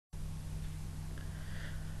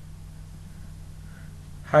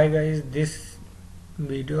Hi guys, this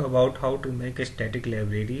video about how to make a static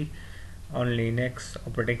library on Linux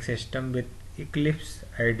operating system with Eclipse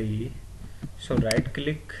IDE. So right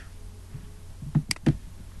click,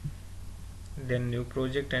 then new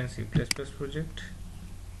project and C++ project.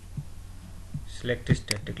 Select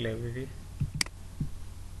static library.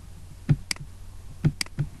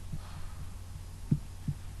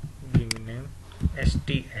 Give name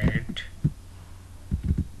stadd.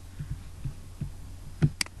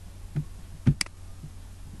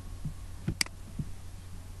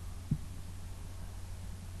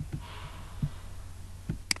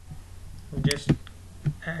 Just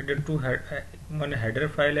add one header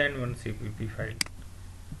file and one CPP file.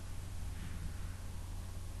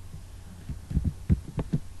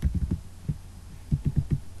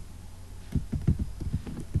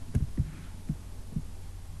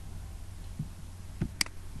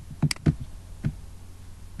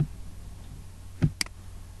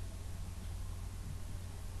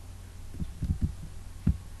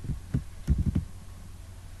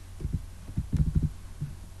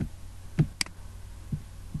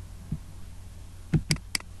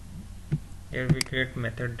 Here we create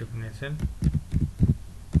method definition.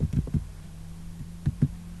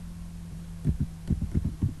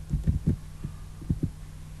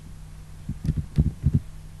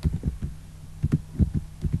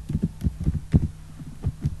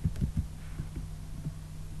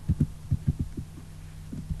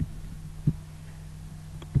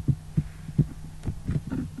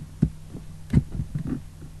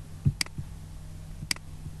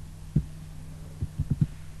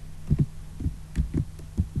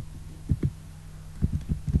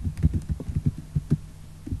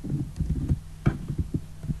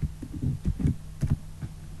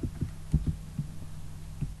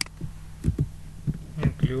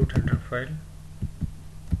 Include header file.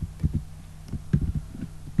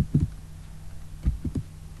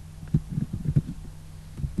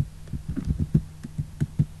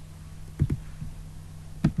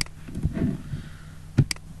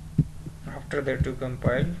 After that you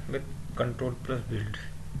compile with control plus build.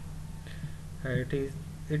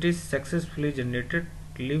 It is successfully generated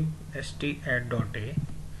libstadd.a.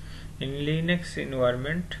 In Linux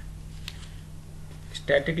environment,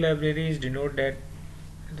 static library is denoted at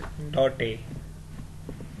 .a.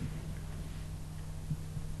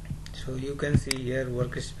 So you can see here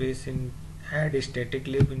workspace in add static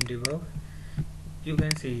lib in debug. You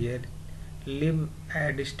can see here lib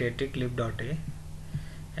add static lib.a,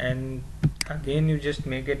 and again you just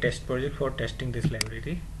make a test project for testing this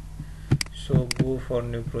library. So go for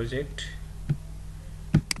new project,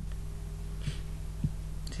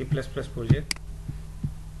 C++ project,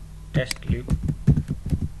 test lib.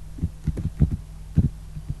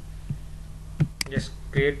 Just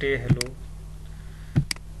create a hello.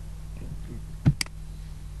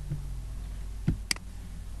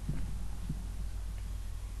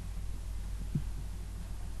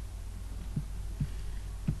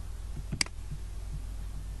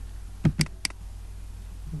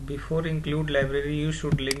 Before include library, you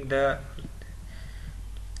should link the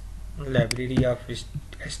library of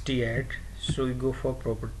stadd. So we go for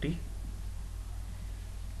property,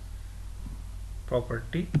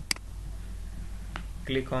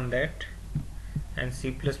 click on that, and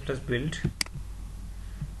C++ build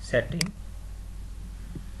setting.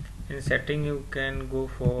 In setting you can go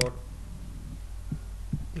for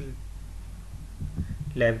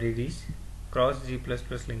libraries, cross G++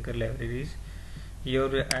 linker libraries. Here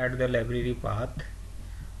you add the library path,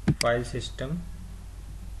 file system,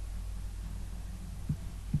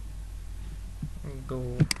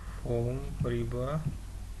 go home, Riba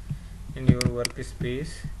in your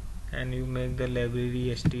workspace, and you make the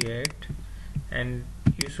library stadd, and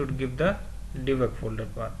you should give the debug folder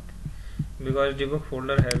path because debug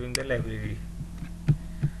folder having the library.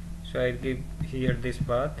 So I give here this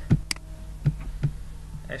path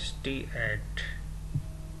stadd.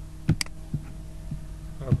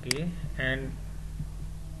 Okay, and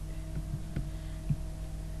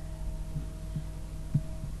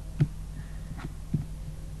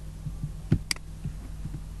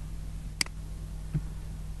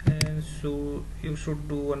so you should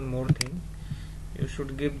do one more thing. You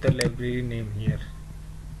should give the library name here,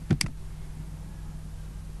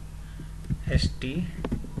 stadd,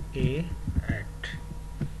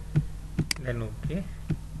 then okay,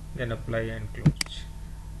 then apply and close.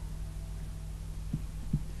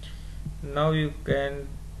 Now you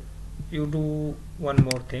do one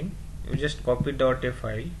more thing. You just copy .h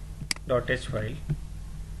file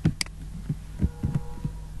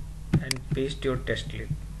and paste your test lib.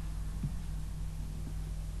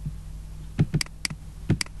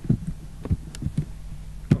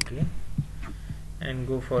 and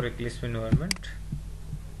go for Eclipse environment.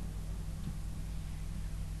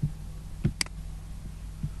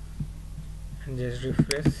 And just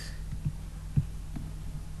refresh.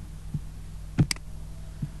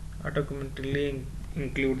 Automatically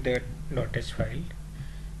include that .h file,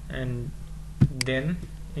 and then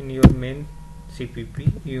in your main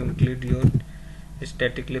CPP you include your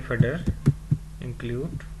static clip header.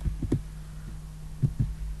 Include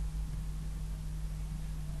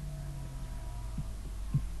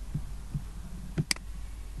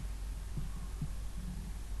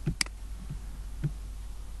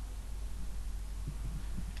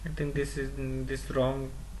I think this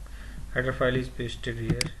wrong header file is pasted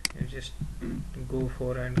here. You just go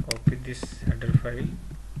for and copy this header file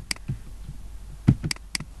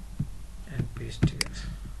and paste here.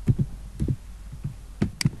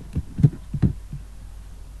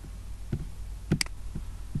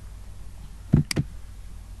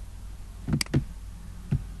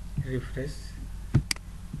 Refresh.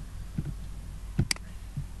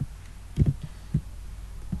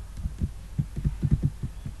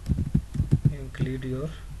 Include your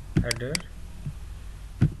header.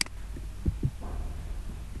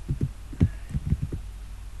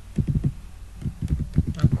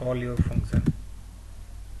 Now call your function.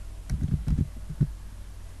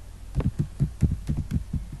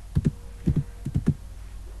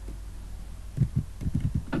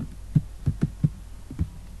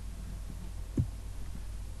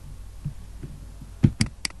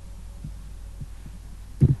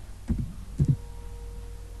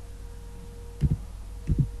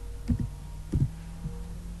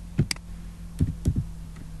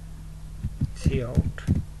 See out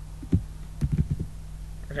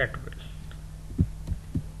red will.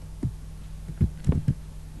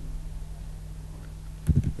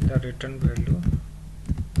 The return value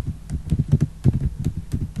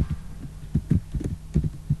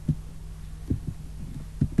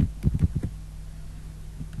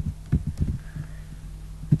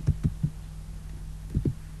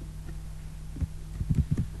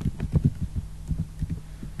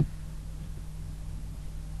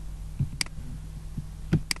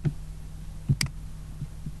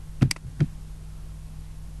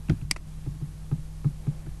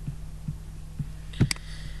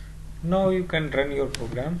now you can run your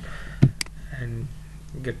program and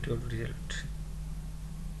get your result.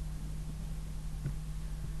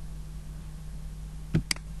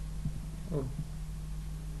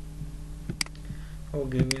 Oh,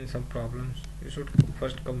 gave me some problems. You should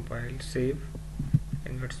first compile, save.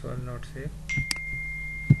 Inverts were not saved.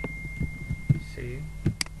 Save.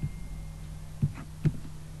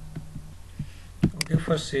 Okay,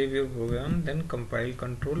 first save your program, then compile.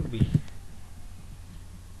 Control B.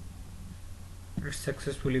 It's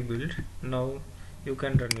successfully built. Now you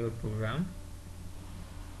can run your program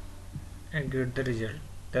and get the result.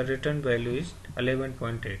 The return value is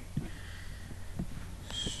 11.8.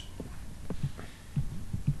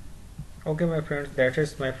 Okay my friends, that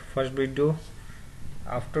is my first video.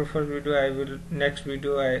 After first video next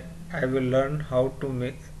video I will learn how to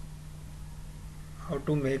make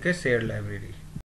a shared library.